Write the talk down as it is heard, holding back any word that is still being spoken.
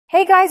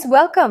Hey guys,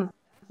 welcome!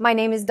 My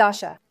name is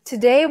Dasha.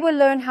 Today we'll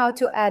learn how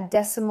to add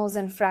decimals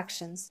and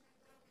fractions.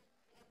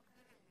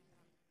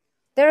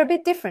 They're a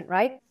bit different,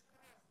 right?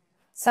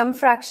 Some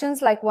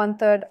fractions, like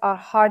 1/3, are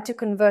hard to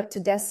convert to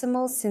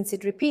decimals since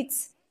it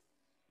repeats.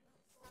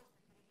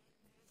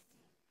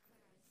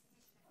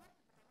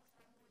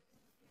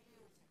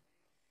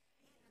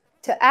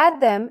 To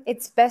add them,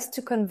 it's best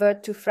to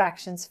convert to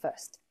fractions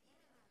first.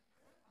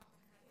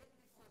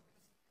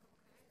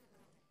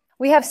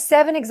 We have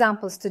 7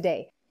 examples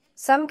today.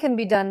 Some can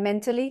be done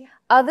mentally,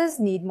 others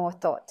need more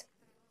thought.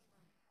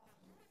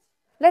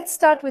 Let's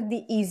start with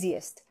the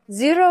easiest,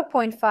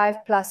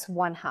 0.5 plus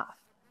 1/2.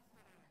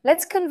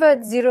 Let's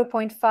convert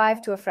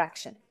 0.5 to a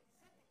fraction.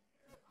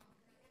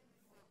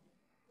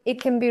 It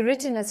can be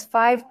written as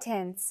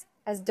 5/10,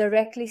 as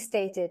directly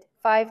stated,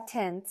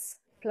 5/10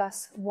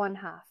 plus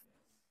 1/2.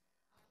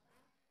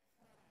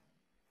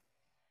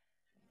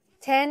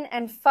 10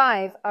 and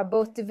 5 are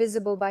both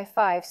divisible by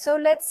 5, so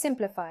let's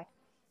simplify.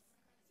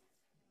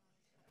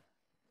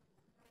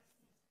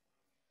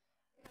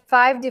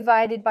 5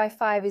 divided by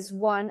 5 is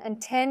 1,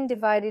 and 10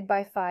 divided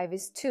by 5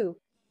 is 2.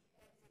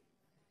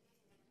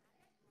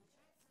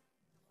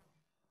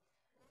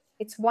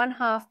 It's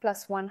 1/2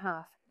 plus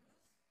 1/2.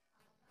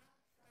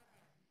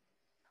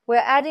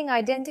 We're adding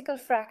identical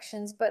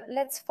fractions, but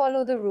let's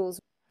follow the rules.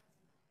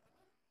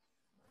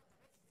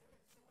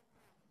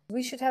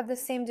 We should have the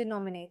same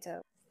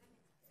denominator.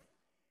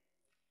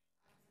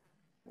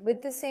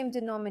 With the same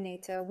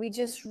denominator, we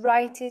just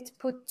write it,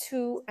 put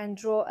 2, and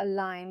draw a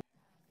line.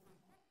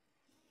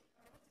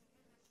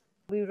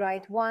 We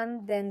write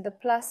 1, then the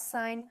plus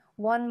sign,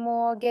 1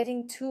 more,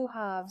 getting 2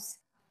 halves.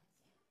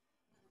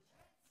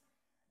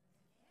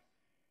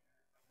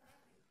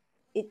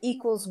 It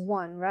equals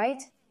 1,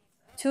 right?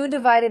 2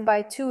 divided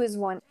by 2 is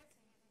 1.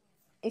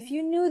 If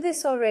you knew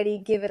this already,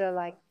 give it a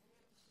like.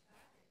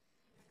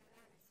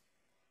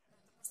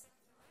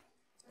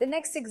 The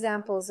next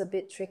example is a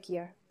bit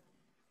trickier.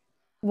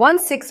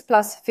 1/6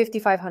 plus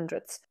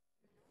 55/100.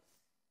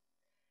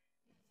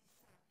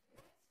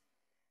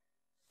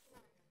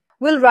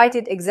 We'll write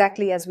it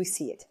exactly as we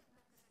see it.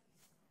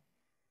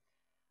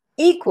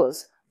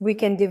 Equals, we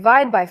can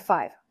divide by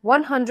 5,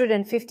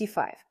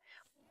 155.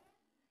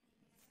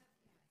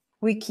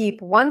 We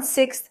keep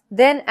 1/6,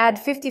 then add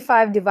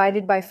 55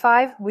 divided by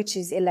 5, which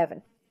is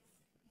 11.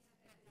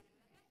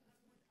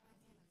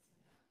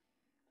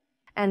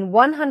 And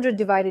 100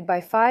 divided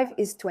by 5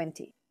 is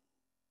 20.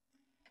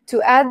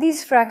 To add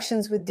these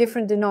fractions with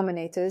different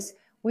denominators,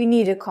 we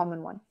need a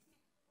common one.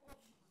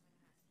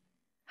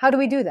 How do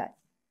we do that?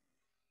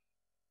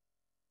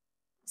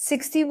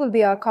 60 will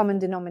be our common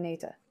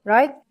denominator,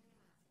 right?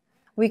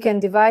 We can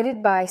divide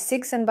it by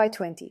 6 and by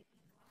 20.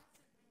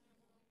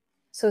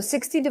 So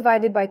 60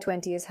 divided by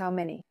 20 is how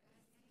many?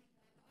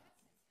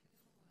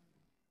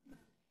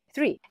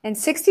 3. And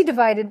 60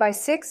 divided by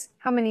 6,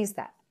 how many is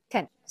that?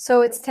 10.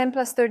 So it's 10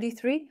 plus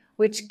 33,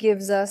 which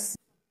gives us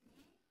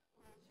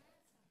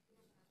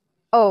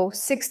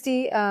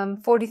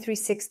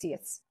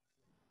 43/60.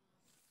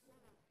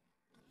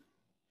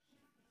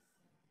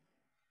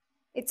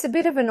 It's a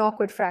bit of an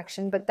awkward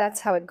fraction, but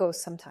that's how it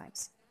goes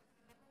sometimes.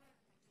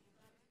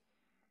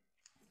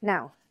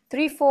 Now,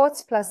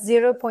 3/4 plus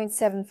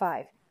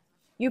 0.75.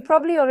 You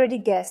probably already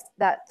guessed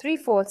that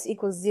 3/4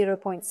 equals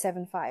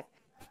 0.75.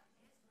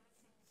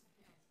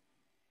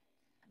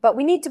 But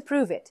we need to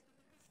prove it.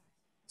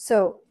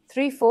 So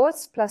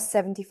 3/4 plus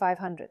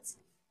 75/100.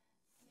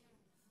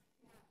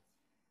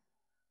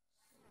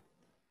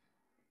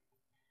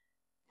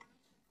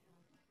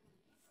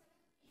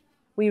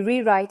 We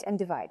rewrite and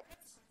divide.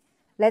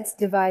 Let's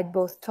divide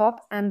both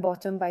top and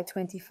bottom by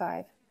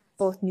 25,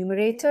 both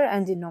numerator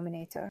and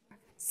denominator.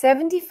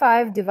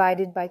 75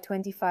 divided by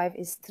 25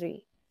 is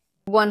 3.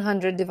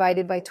 100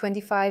 divided by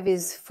 25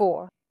 is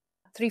 4,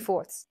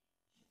 3/4.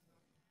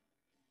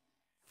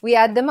 We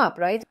add them up,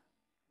 right?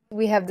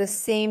 We have the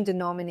same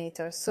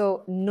denominator,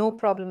 so no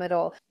problem at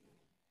all.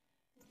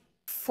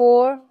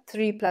 4,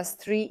 3 plus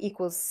 3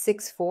 equals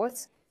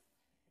 6/4.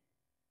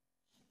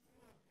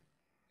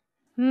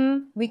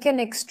 We can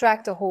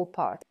extract a whole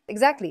part.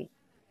 Exactly.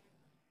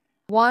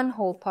 1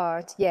 whole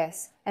part,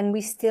 yes. And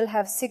we still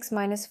have 6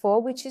 minus 4,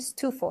 which is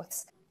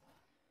 2/4.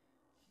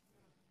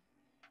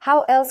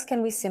 How else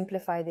can we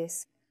simplify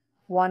this?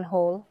 1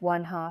 whole,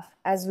 1/2,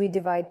 as we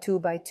divide 2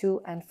 by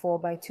 2 and 4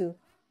 by 2.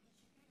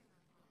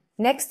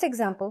 Next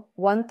example,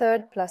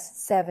 1/3 plus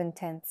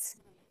 7/10.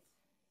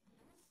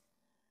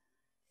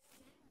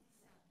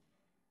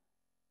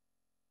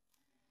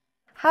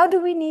 How do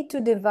we need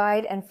to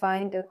divide and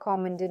find a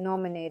common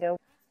denominator?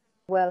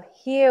 Well,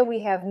 here we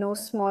have no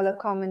smaller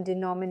common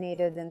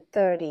denominator than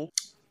 30.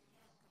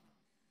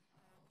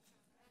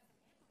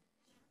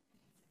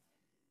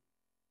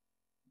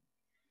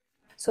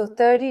 So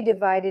 30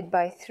 divided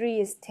by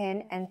 3 is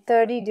 10, and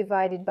 30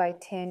 divided by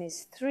 10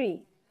 is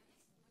 3.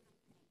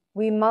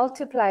 We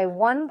multiply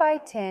 1 by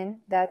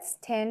 10, that's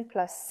 10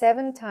 plus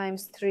 7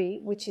 times 3,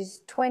 which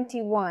is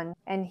 21,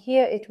 and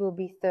here it will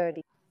be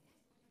 30.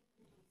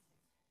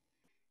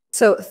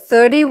 So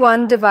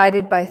 31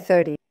 divided by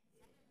 30.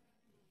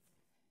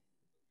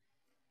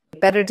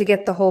 Better to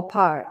get the whole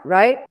part,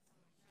 right?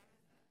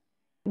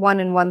 1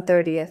 and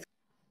 1/30.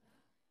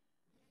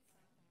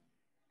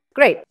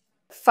 Great.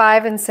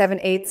 5 and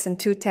 7/8 and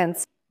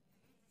 2/10.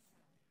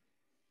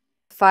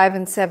 5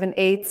 and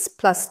 7/8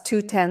 plus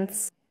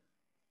 2/10.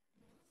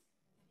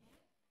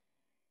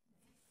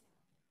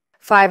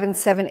 5 and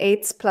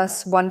 7/8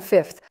 plus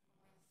 1/5.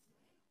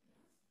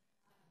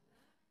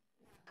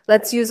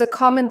 Let's use a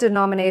common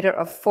denominator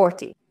of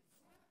 40.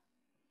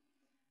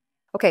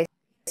 Okay,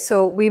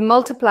 so we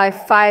multiply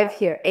 5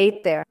 here,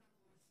 8 there.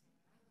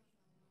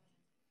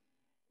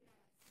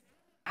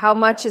 How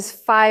much is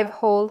 5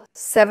 whole?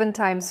 7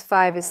 times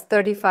 5 is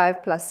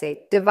 35 plus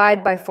 8.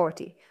 Divide by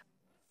 40.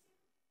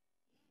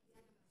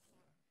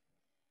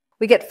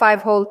 We get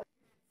 5 whole.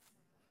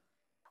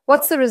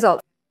 What's the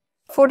result?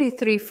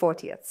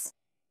 43/40.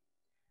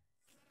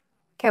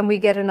 Can we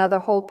get another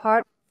whole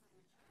part?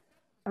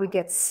 We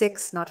get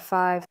 6, not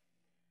 5.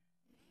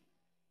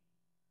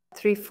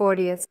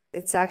 3/40.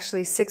 It's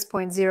actually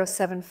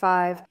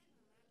 6.075.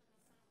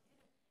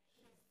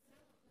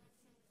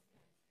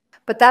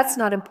 But that's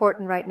not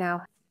important right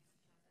now.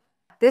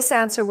 This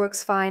answer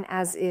works fine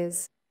as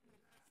is.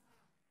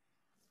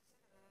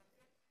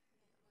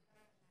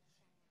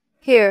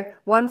 Here,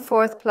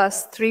 1/4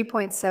 plus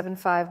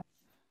 3.75.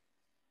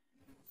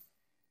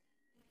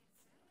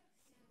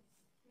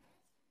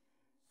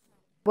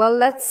 Well,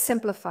 let's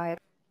simplify it.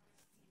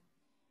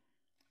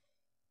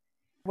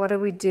 What are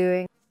we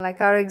doing? Like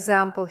our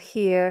example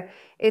here,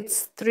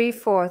 it's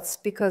 3/4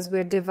 because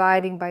we're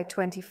dividing by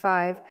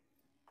 25.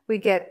 We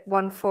get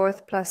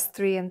 1/4 plus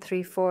 3 and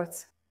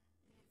 3/4.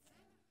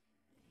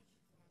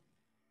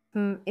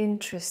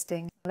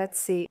 Interesting. Let's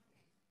see.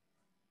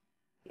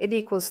 It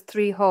equals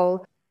 3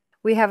 whole.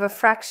 We have a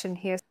fraction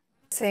here,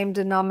 same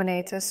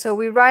denominator. So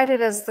we write it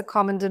as the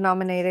common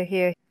denominator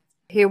here.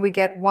 Here we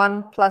get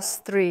 1 plus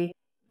 3.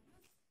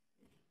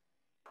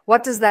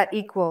 What does that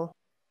equal?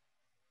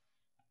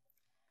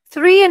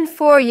 3 and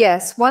 4,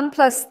 yes. 1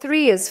 plus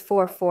 3 is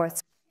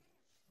 4/4.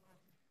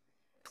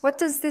 What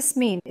does this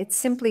mean? It's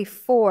simply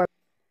 4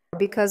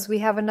 because we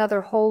have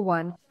another whole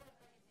one.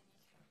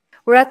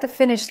 We're at the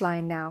finish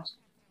line now.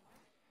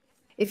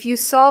 If you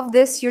solve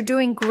this, you're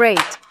doing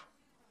great.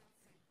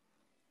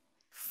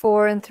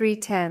 4 and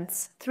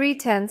 3/10.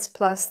 3/10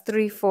 plus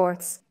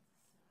 3/4.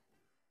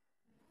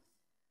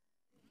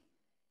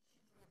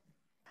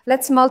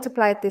 Let's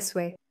multiply it this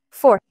way.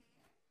 4.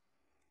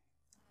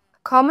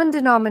 Common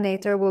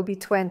denominator will be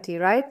 20,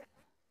 right?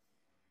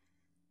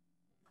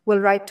 We'll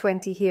write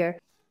 20 here.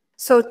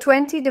 So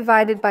 20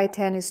 divided by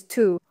 10 is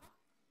 2.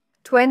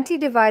 20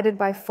 divided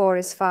by 4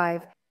 is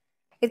 5.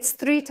 It's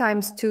 3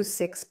 times 2,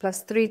 6,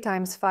 plus 3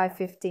 times 5,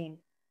 15.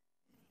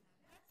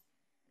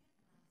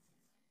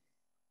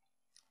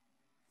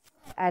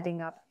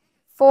 Adding up.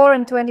 4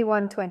 and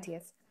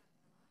 21/20.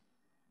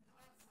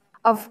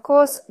 Of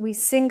course, we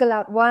single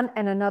out one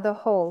and another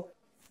whole.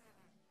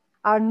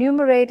 Our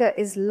numerator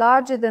is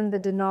larger than the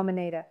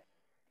denominator.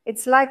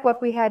 It's like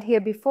what we had here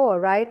before,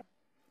 right?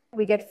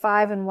 We get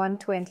 5 and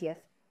 1/20.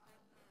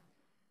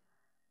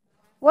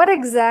 What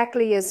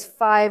exactly is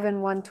 5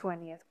 and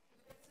 1/20?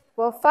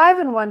 Well, 5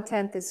 and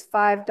 1/10 is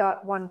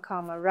 5.1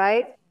 comma,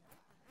 right?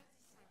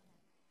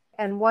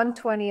 And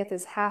 1/20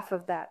 is half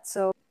of that.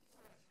 So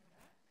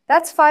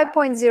that's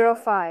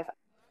 5.05.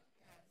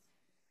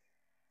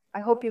 I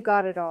hope you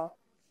got it all.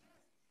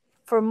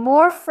 For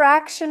more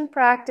fraction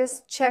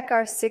practice, check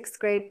our 6th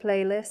grade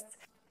playlists.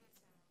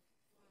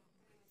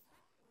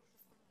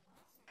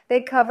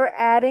 They cover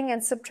adding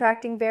and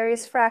subtracting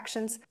various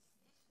fractions.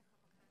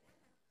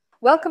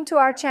 Welcome to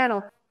our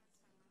channel.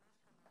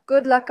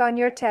 Good luck on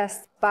your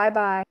test.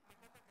 Bye-bye.